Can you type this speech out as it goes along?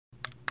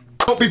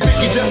be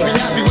picky, just be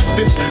happy with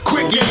this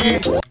quick, yeah.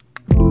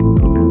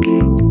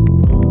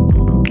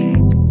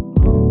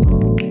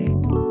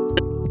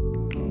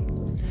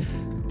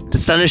 The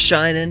sun is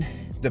shining,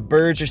 the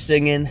birds are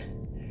singing,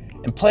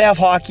 and playoff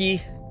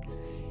hockey,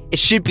 it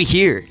should be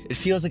here. It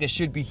feels like it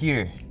should be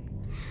here.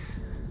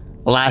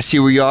 Alas,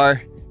 here we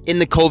are in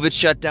the COVID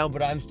shutdown,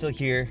 but I'm still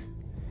here,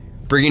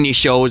 bringing you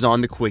shows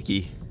on the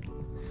Quickie.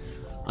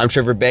 I'm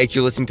Trevor Beck,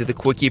 you're listening to the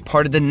Quickie,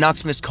 part of the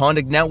Nucks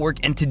Misconduct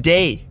Network, and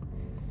today,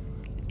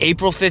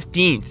 April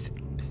 15th,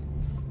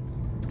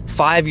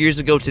 5 years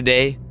ago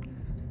today,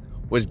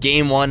 was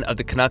Game 1 of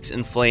the Canucks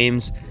and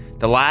Flames,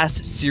 the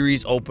last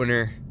series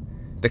opener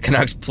the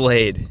Canucks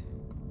played.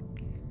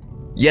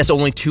 Yes,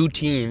 only 2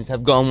 teams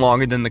have gone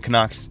longer than the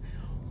Canucks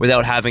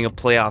without having a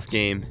playoff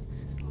game,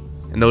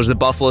 and those are the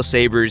Buffalo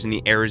Sabres and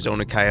the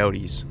Arizona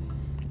Coyotes.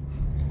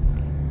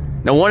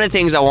 Now, one of the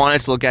things I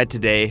wanted to look at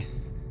today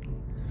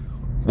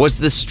was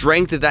the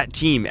strength of that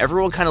team.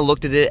 Everyone kind of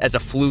looked at it as a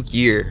fluke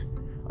year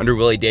under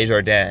Willie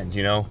Desjardins,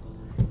 you know?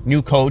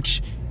 New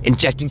coach,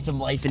 injecting some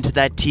life into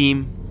that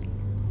team.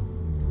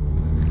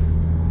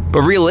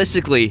 But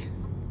realistically,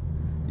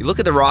 you look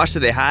at the roster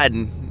they had,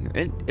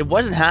 and it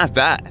wasn't half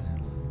bad.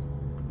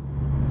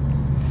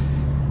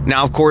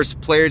 Now, of course,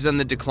 players on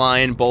the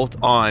decline, both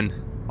on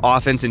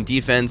offense and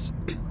defense,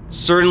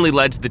 certainly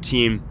led to the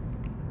team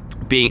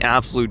being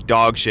absolute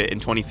dog shit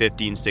in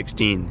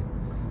 2015-16.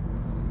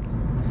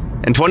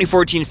 In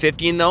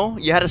 2014-15, though,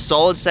 you had a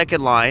solid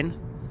second line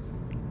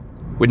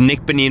with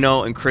Nick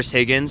Bonino and Chris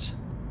Higgins.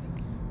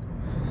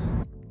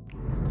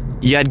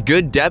 You had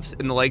good depth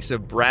in the likes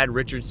of Brad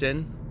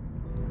Richardson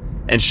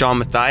and Sean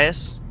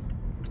Matthias.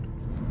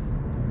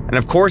 And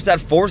of course, that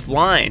fourth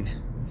line,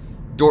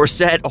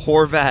 Dorsett,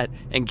 Horvat,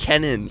 and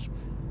Kennins,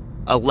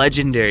 a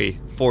legendary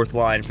fourth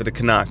line for the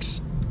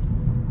Canucks.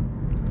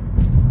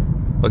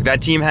 Look,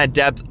 that team had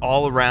depth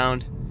all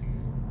around.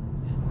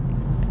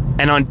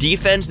 And on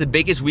defense, the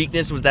biggest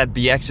weakness was that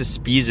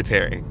Bieksa-Spezza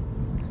pairing.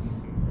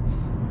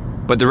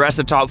 But the rest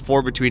of the top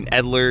 4 between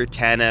Edler,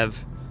 Tanev,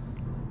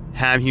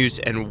 Hamhuis,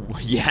 and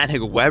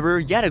Yannick Weber.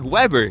 You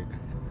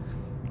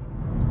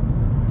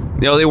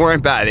know, they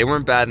weren't bad. They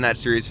weren't bad in that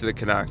series for the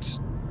Canucks.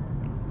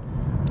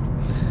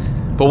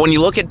 But when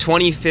you look at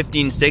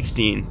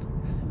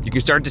 2015-16, you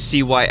can start to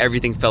see why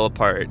everything fell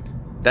apart.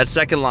 That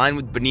second line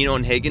with Bonino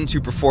and Higgins,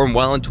 who performed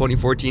well in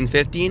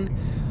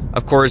 2014-15.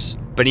 Of course,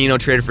 Bonino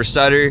traded for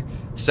Sutter.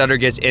 Sutter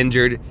gets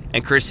injured,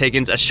 and Chris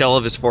Higgins, a shell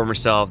of his former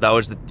self. That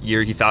was the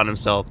year he found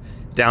himself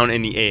down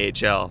in the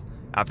AHL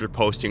after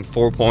posting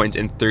 4 points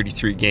in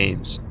 33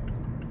 games.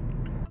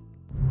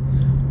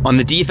 On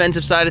the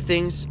defensive side of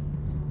things,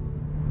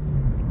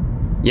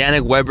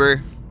 Yannick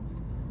Weber,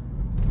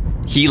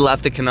 he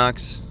left the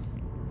Canucks.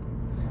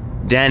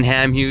 Dan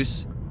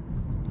Hamhuis,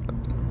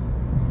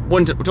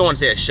 don't want to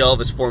say a shell of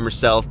his former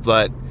self,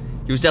 but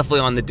he was definitely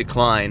on the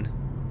decline.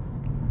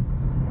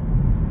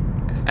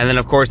 And then,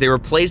 of course, they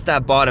replaced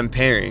that bottom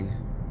pairing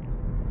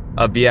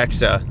of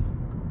Bieksa.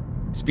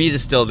 Spezza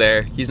is still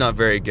there. He's not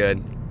very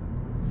good.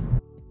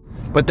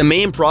 But the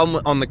main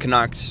problem on the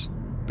Canucks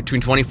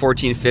between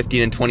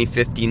 2014-15 and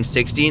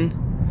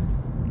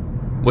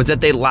 2015-16 was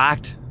that they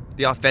lacked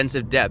the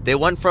offensive depth. They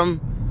went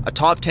from a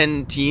top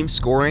 10 team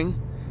scoring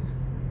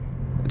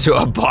to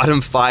a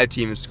bottom 5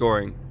 team in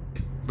scoring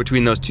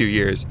between those 2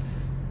 years.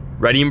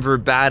 Radim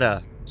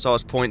Vrbata saw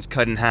his points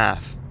cut in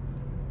half.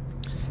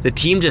 The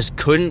team just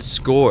couldn't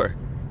score.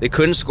 They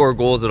couldn't score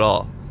goals at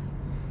all.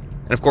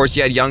 And of course,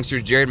 you had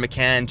youngsters Jared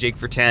McCann, Jake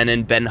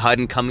Virtanen, Ben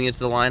Hutton coming into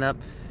the lineup.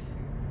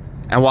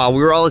 And while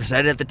we were all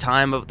excited at the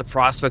time about the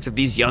prospect of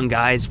these young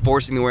guys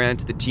forcing their way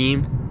onto the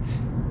team,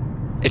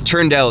 it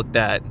turned out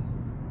that,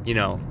 you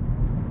know,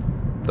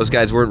 those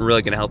guys weren't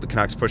really going to help the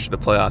Canucks push for the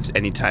playoffs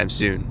anytime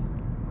soon.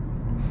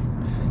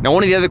 Now,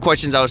 one of the other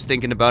questions I was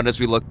thinking about as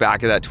we look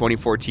back at that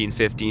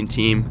 2014-15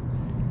 team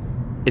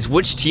is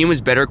which team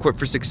was better equipped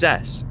for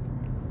success?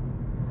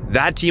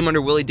 That team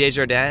under Willie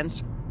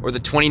Desjardins or the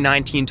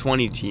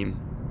 2019-20 team?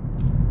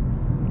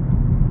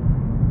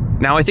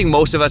 Now, I think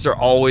most of us we're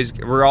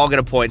all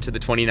going to point to the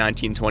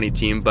 2019-20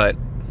 team, but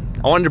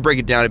I wanted to break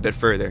it down a bit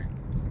further.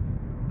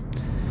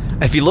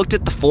 If you looked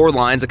at the 4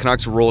 lines the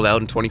Canucks rolled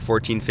out in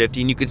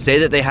 2014-15, you could say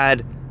that they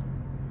had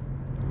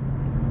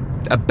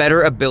a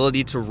better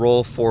ability to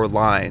roll 4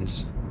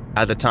 lines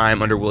at the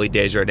time under Willie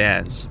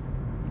Desjardins.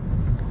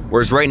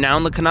 Whereas right now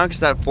in the Canucks,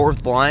 that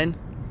 4th line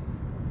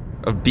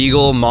of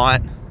Beagle,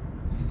 Mott,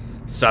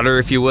 Sutter,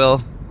 if you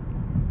will,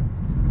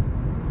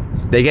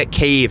 they get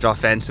caved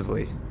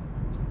offensively.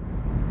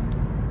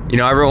 You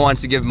know, everyone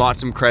wants to give Mott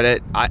some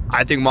credit.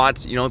 I think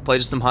Mott's, you know,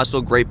 plays with some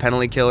hustle, great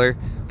penalty killer,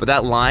 but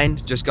that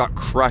line just got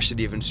crushed at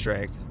even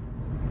strength.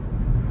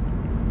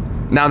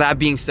 Now, that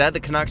being said, the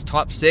Canucks'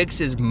 top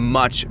 6 is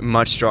much,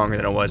 much stronger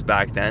than it was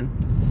back then.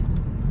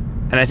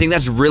 And I think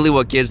that's really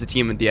what gives the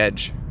team the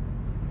edge.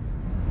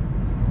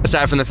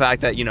 Aside from the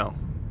fact that, you know,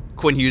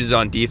 Quinn Hughes is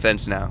on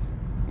defense now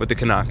with the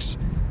Canucks.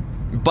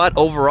 But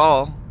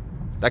overall,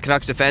 that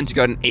Canucks defense, you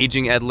got an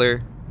aging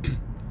Edler,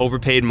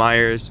 overpaid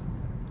Myers,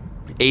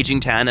 aging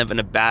Tanev, and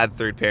a bad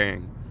third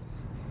pairing.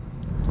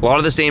 A lot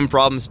of the same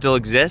problems still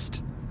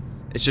exist.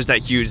 It's just that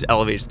Hughes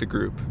elevates the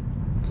group.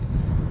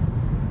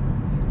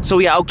 So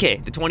yeah, okay,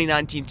 the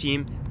 2019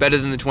 team, better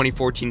than the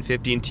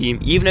 2014-15 team,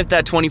 even if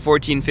that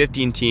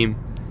 2014-15 team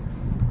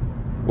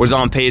was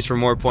on pace for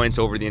more points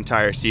over the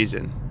entire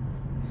season.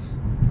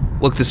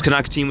 Look, this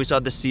Canucks team we saw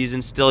this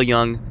season, still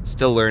young,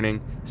 still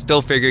learning,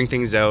 still figuring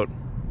things out.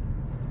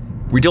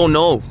 We don't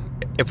know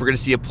if we're going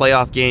to see a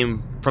playoff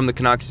game from the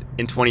Canucks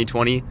in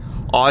 2020.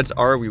 Odds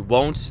are we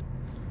won't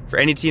for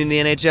any team in the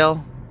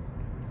NHL.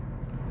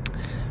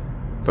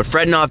 But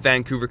fret not,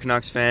 Vancouver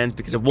Canucks fans,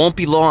 because it won't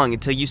be long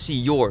until you see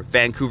your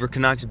Vancouver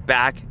Canucks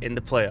back in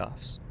the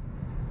playoffs.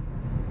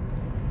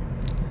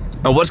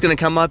 Now, what's going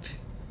to come up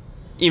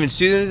even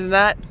sooner than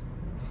that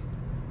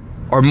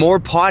are more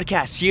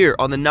podcasts here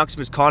on the Nucks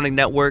Misconduct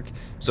Network.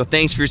 So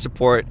thanks for your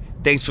support.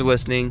 Thanks for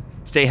listening.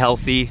 Stay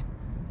healthy.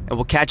 And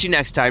we'll catch you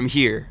next time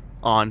here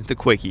on The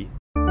Quickie.